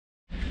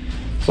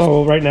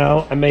So right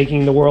now I'm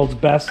making the world's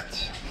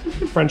best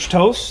French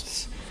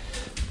toasts.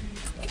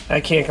 I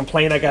can't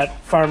complain. I got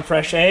farm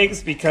fresh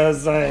eggs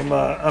because I'm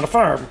on a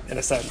farm in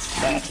a sense.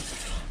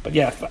 But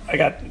yeah,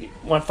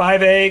 want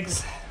 5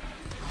 eggs.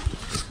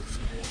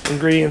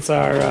 Ingredients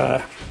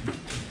are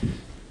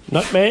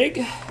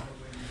nutmeg,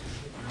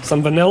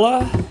 some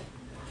vanilla,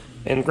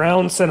 and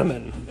ground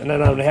cinnamon. And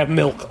then I'm gonna have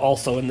milk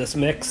also in this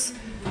mix.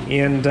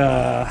 And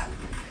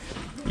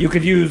you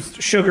could use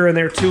sugar in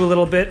there too a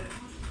little bit.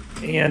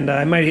 And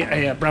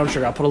brown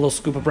sugar. I'll put a little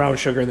scoop of brown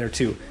sugar in there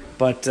too.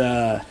 But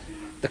the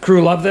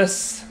crew love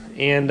this,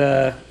 and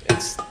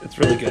it's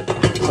really good.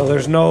 So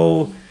there's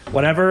no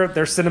whatever.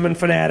 They're cinnamon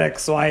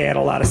fanatics, so I add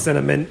a lot of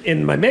cinnamon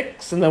in my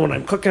mix, and then when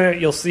I'm cooking it,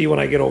 you'll see when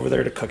I get over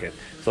there to cook it.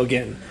 So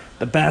again,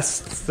 the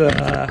best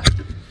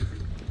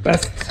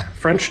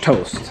French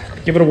toast.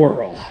 Give it a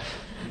whirl.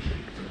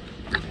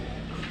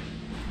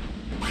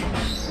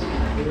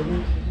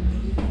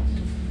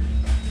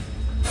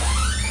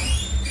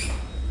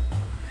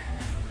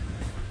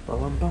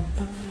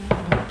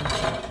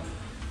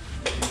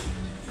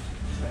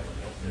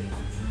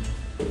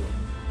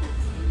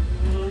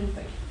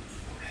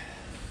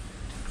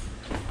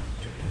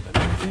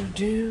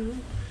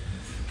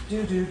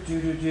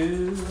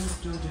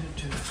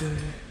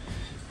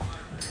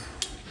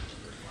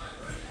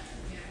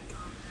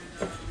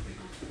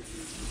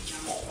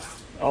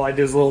 All I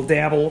do is a little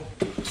dabble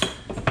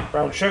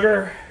brown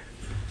sugar,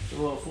 a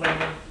little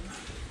flavor.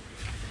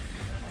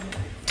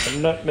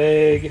 And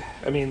nutmeg.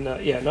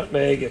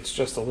 Nutmeg. It's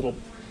just a little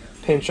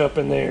pinch up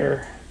in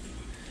there.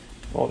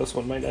 Oh, this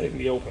one might not even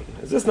be open.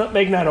 Is this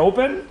nutmeg not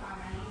open?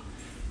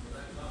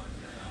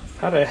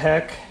 How the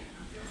heck?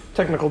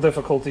 Technical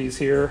difficulties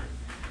here.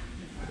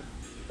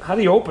 How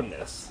do you open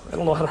this? I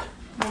don't know how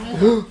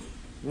to.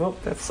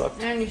 Nope, that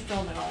sucked. And you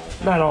spilled it all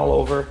over. Not all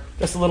over.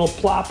 Just a little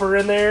plopper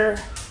in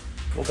there.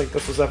 I don't think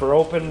this was ever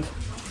opened.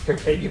 Here,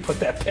 hey, you put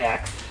that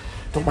back.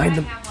 Don't mind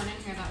them. I have one in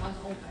here that was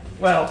open.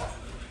 Well,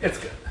 it's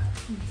good.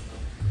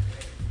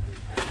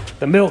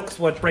 The milk's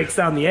what breaks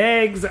down the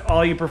eggs.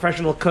 All you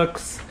professional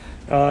cooks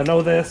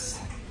know this.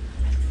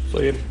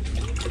 So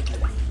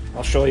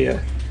I'll show you.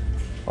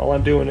 All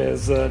I'm doing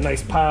is a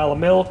nice pile of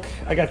milk.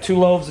 I got 2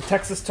 loaves of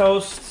Texas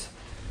toast.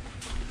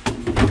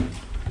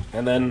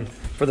 And then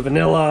for the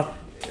vanilla,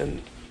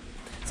 and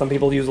some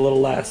people use a little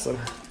less. I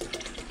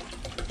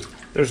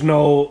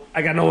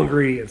got no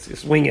ingredients.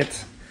 Just wing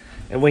it,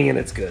 and winging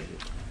it's good.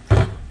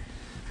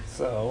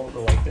 So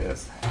we'll go like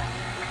this.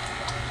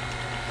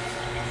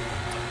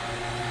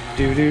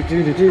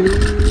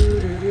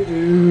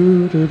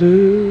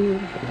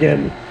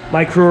 Again,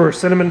 my crew are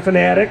cinnamon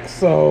fanatics,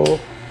 so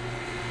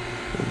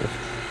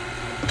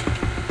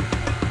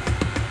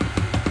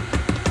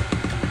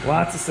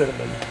lots of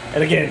cinnamon.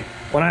 And again,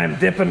 when I'm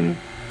dipping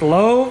the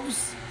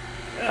loaves,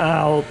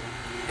 I'll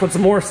put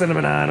some more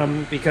cinnamon on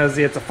them because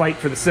it's a fight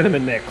for the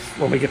cinnamon mix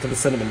when we get to the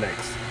cinnamon mix.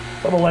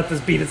 So I'm gonna let this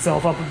beat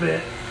itself up a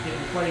bit, get in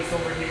place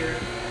over here.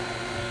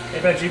 I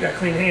bet you got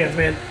clean hands,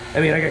 man. I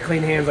mean, I got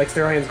clean hands like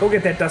sterile hands. Go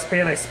get that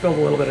dustpan. I spilled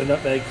a little bit of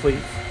nutmeg,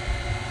 please.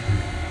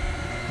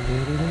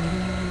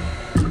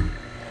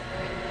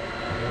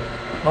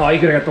 Oh, you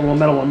could have got the little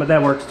metal one, but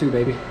that works too,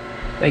 baby.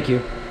 Thank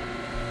you.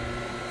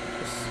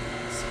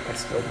 I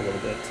spilled a little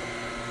bit.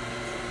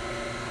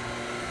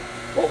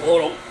 Oh,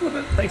 hold on. A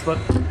little bit. Thanks, bud.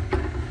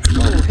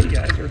 Oh, hey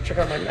guys, here, check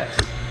out my mess.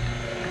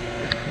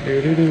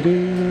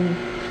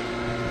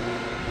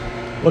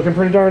 Looking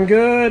pretty darn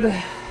good.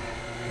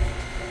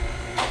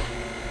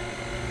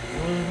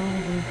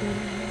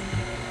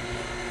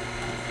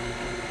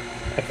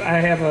 I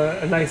have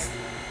a nice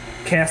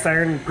cast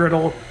iron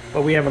griddle,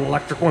 but we have an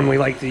electric one we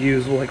like to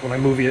use. Like when I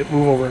move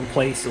over in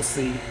place, you'll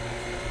see.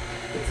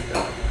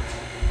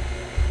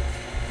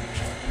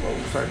 Oh,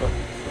 sorry about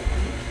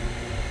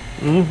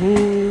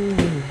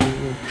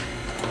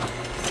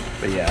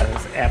But yeah,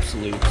 it's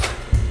absolute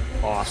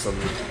awesome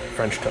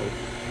French toast.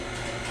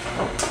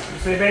 You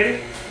say,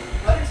 baby?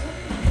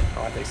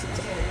 Oh, I think so.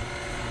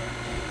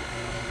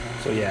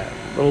 So yeah,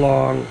 a little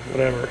long,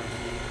 whatever.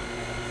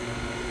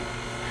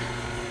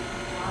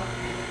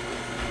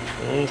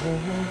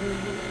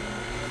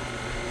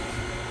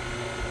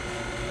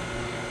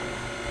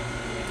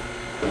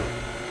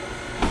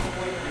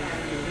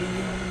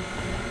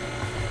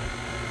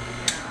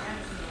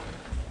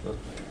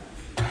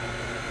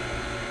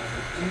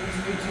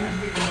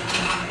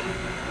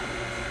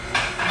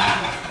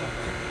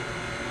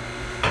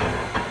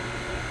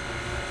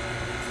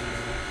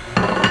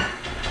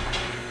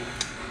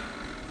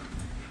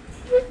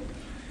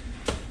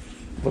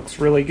 Looks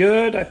really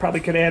good. I probably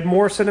could add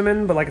more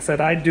cinnamon, but like I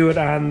said, I do it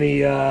on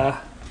the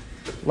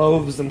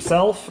loaves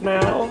themselves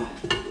now.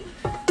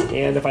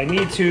 And if I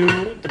need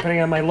to, depending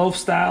on my loaf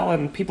style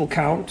and people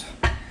count,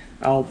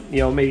 I'll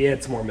maybe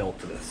add some more milk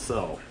to this.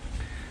 So,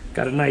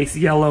 got a nice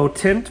yellow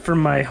tint from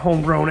my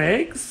homegrown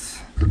eggs.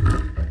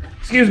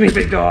 Excuse me,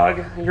 big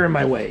dog. You're in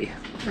my way.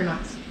 You're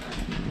not.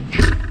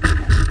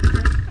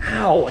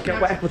 Ow! I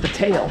got whacked with the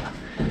tail.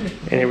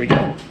 And here we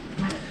go.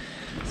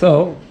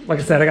 So, like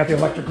I said, I got the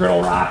electric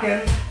griddle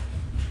rocking.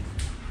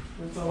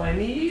 That's all I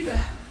need.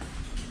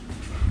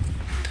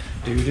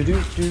 I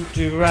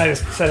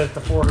just set it to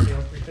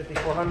 350,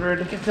 400.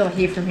 You can feel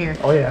heat from here.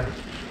 Oh yeah,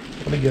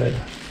 it'll be good.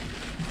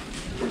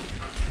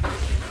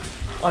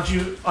 Once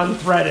you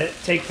unthread it,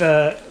 take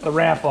the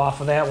wrap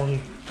off of that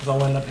one, because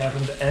I'll end up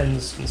having the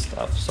ends and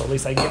stuff. So at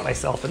least I can get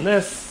myself in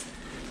this.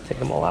 Take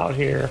them all out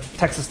here.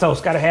 Texas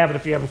toast, gotta have it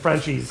if you're having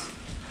Frenchies.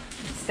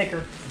 It's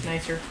thicker,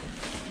 nicer,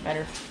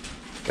 better.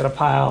 Got a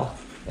pile.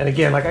 And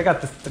again, like I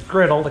got the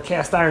griddle, the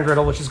cast iron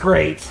griddle, which is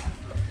great,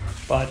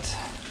 but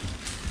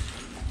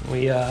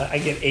I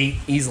get 8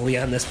 easily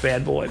on this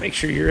bad boy. Make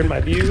sure you're in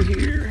my view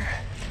here.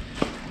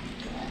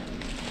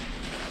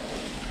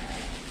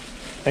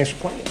 Thanks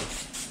for playing.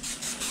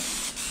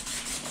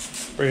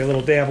 Bring a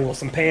little dabble with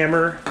some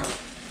Pammer.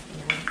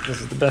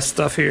 This is the best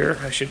stuff here.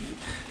 I should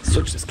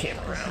switch this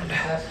camera around.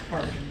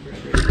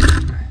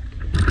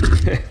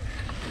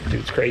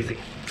 Dude's crazy.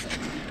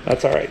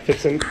 That's all right.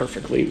 Fits in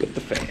perfectly with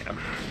the fam.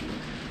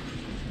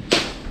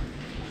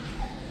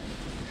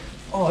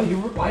 Oh,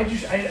 why'd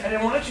you? I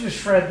didn't want you to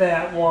shred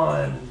that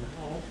one.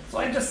 So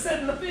I just said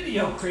in the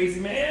video, crazy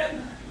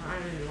man.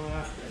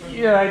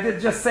 Yeah, I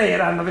did just say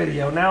it on the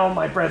video. Now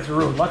my bread's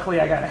ruined. Luckily,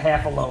 I got a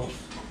half a loaf.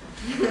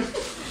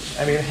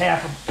 I mean,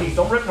 half a piece.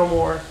 Don't rip no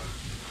more.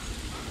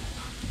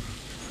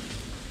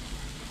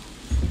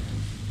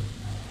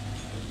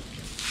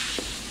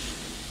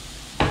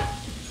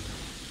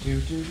 You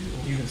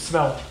can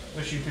smell it.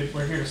 Wish you could.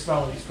 We're here to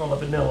smell it. You smell the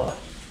vanilla.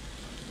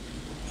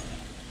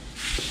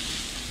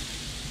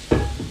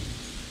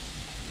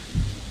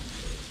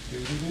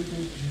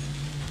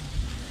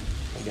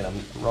 Again, I'm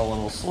rolling a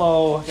little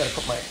slow. I gotta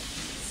put my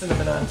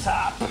cinnamon on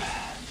top.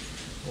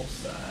 Both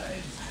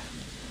sides.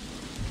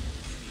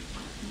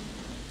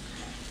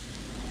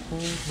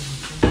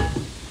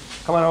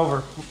 Come on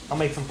over. I'll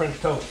make some French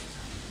toast.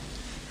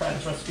 Try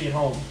this recipe at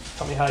home.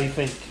 Tell me how you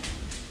think.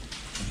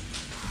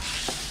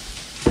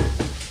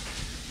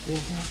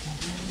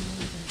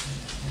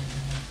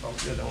 Oh,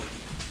 good.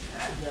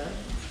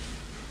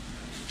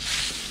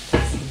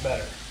 Tastes even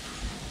better.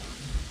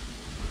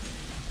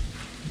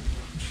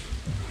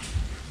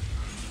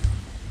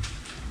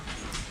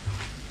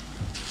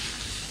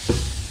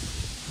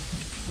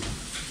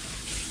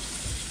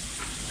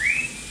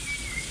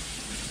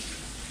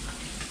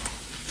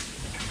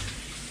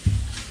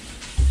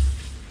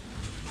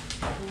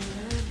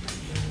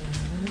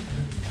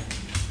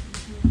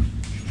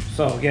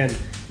 So again,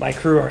 my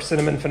crew are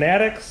cinnamon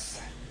fanatics.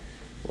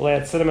 We'll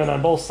add cinnamon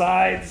on both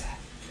sides.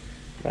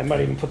 I might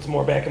even put some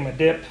more back in my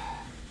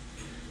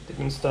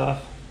dipping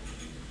stuff.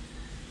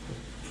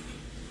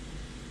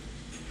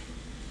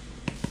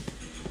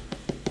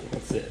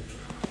 That's it.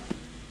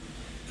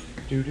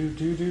 Do.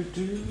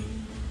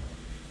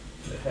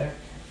 The heck?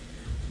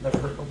 Never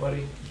hurt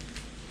nobody.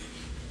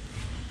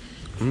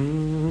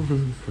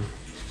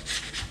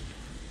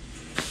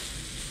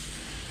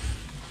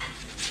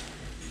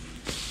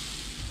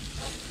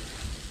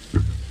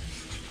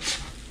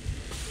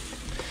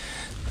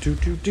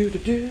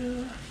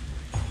 Do.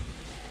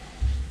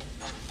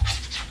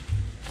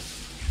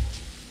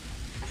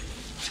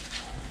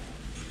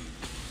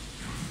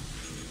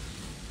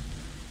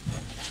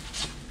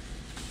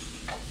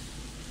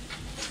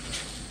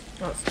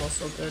 Oh, it smells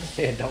so good.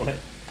 Yeah, don't it?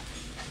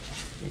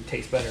 It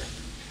tastes better.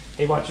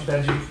 Hey, watch it,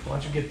 Benji. Why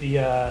don't you get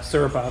the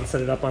syrup on,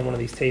 set it up on one of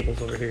these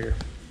tables over here.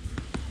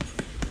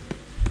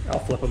 I'll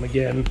flip them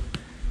again.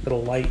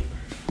 Little light.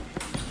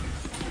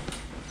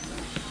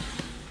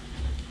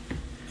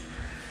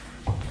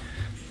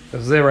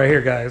 This is it right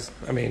here, guys.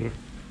 I mean,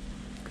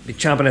 be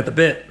chomping at the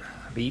bit.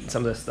 Be eating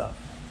some of this stuff.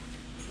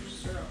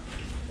 It's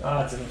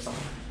in there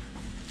somewhere.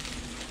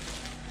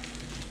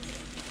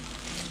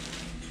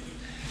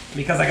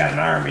 Because I got an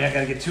army, I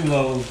gotta get 2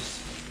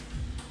 loaves.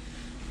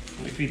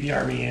 Let me feed the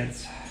army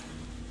ants.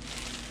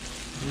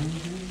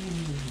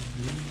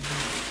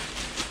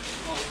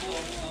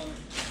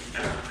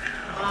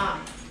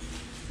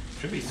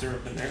 Should be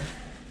syrup in there.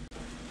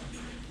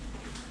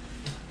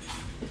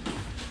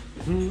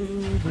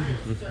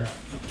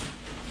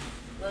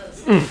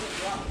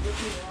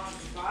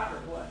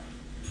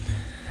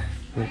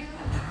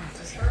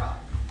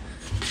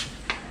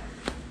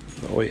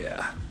 Oh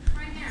yeah.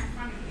 Right there in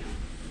front of you.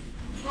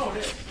 Oh, it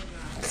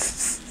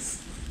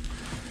is.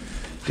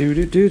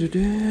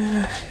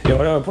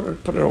 Yo,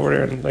 put it over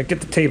there and like,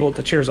 get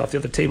the chairs off the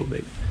other table,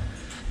 baby.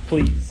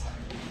 Please.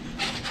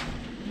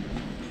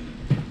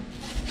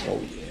 Oh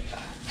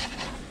yeah.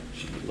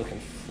 Should be looking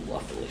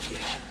fluffily.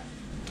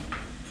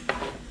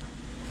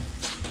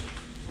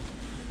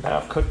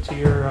 Now cooked to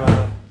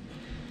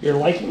your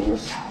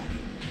likings.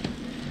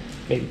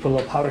 Maybe put a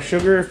little powdered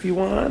sugar if you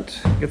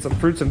want. Get some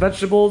fruits and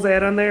vegetables,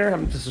 add on there.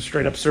 I'm just a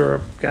straight up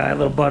syrup guy. A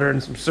little butter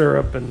and some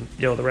syrup, and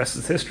the rest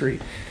is history.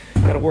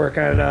 Got to work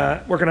on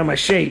working on my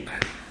shape.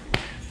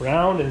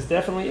 Round is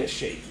definitely a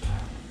shape.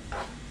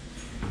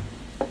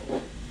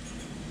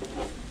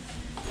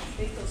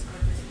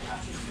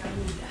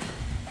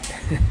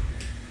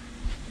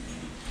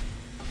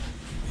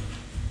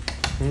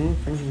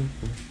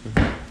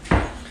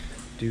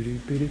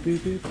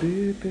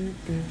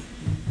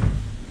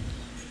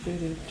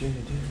 Perfect,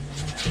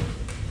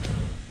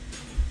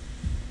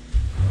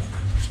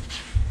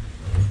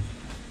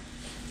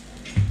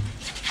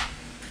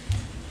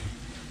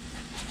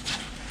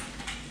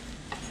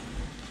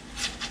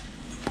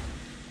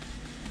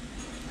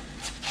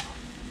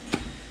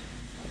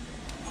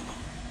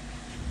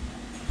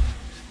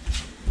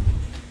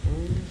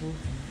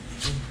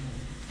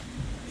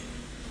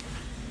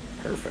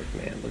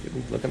 man.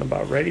 Looking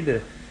about ready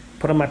to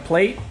put on my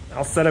plate.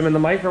 I'll set them in the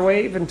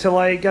microwave until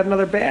I get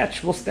another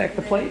batch. We'll stack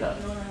the plate up.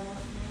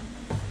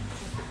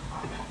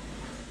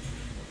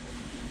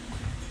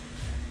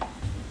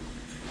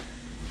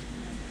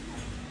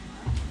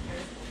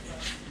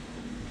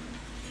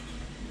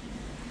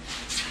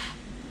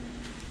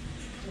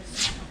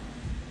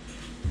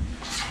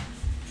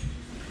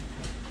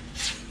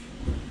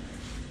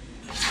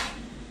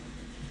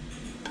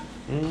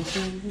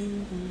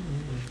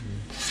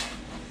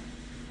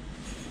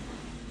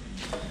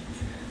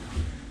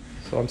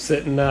 So I'm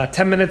sitting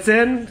 10 minutes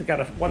in.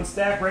 Got one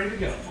stack ready to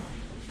go.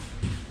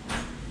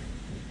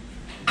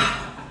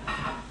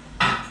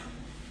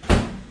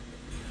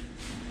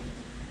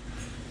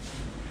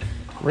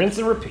 Rinse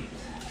and repeat.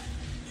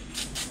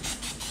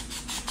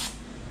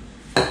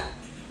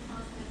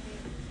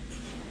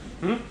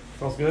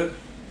 Smells good.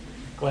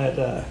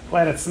 Glad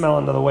it's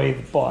smelling the way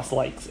the boss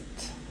likes it.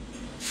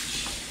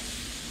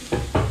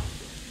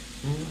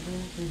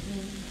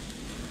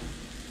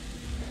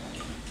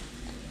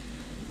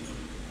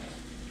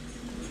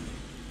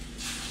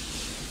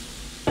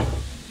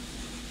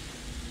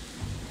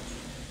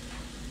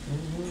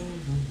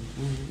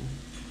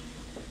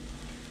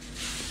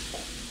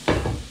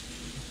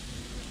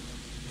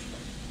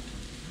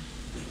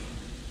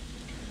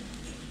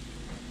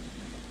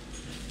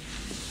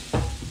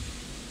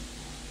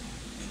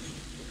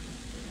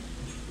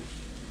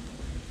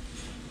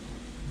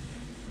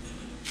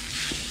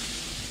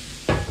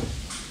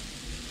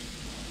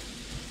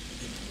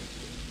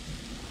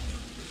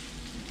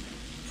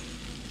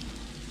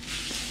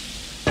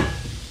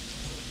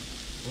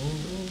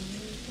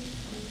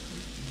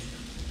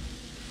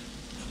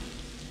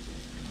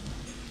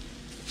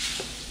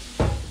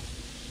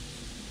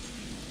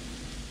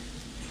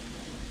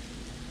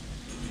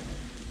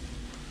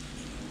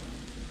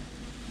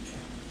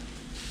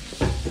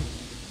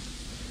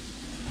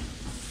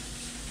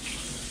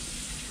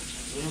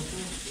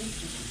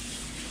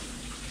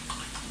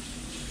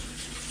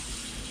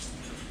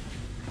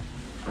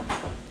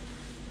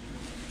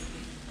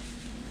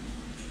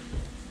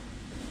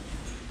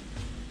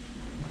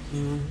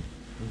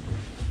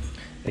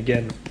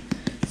 Again,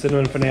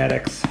 cinnamon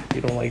fanatics. If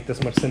you don't like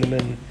this much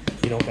cinnamon,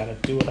 you don't gotta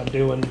do what I'm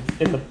doing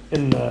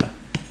in the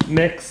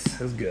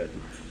mix. Is good.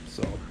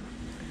 So,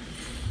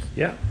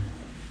 yeah.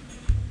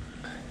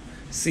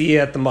 See you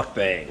at the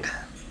mukbang.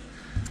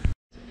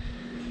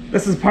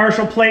 This is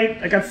partial plate.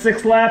 I got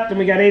 6 left, and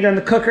we got 8 on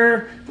the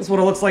cooker. This is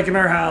what it looks like in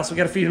our house. We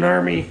got to feed an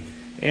army,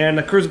 and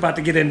the crew's about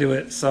to get into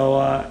it.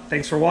 So,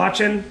 thanks for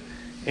watching,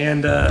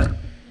 and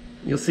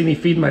you'll see me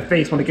feeding my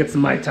face when it gets to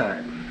my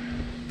time.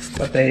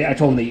 But I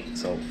told them to eat,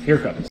 so here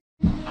it comes.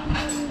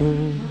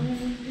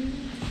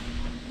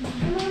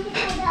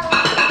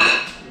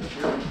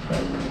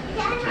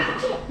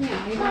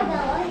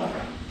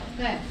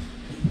 Good.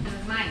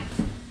 Mine.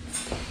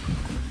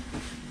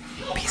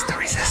 Piece de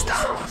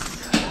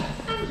resistance.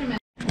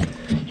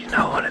 You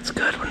know when it's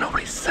good when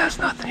nobody says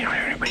nothing, you don't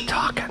hear anybody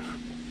talking.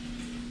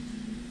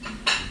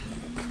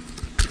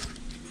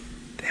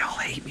 They all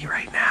hate me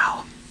right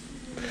now.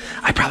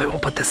 I probably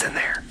won't put this in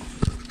there.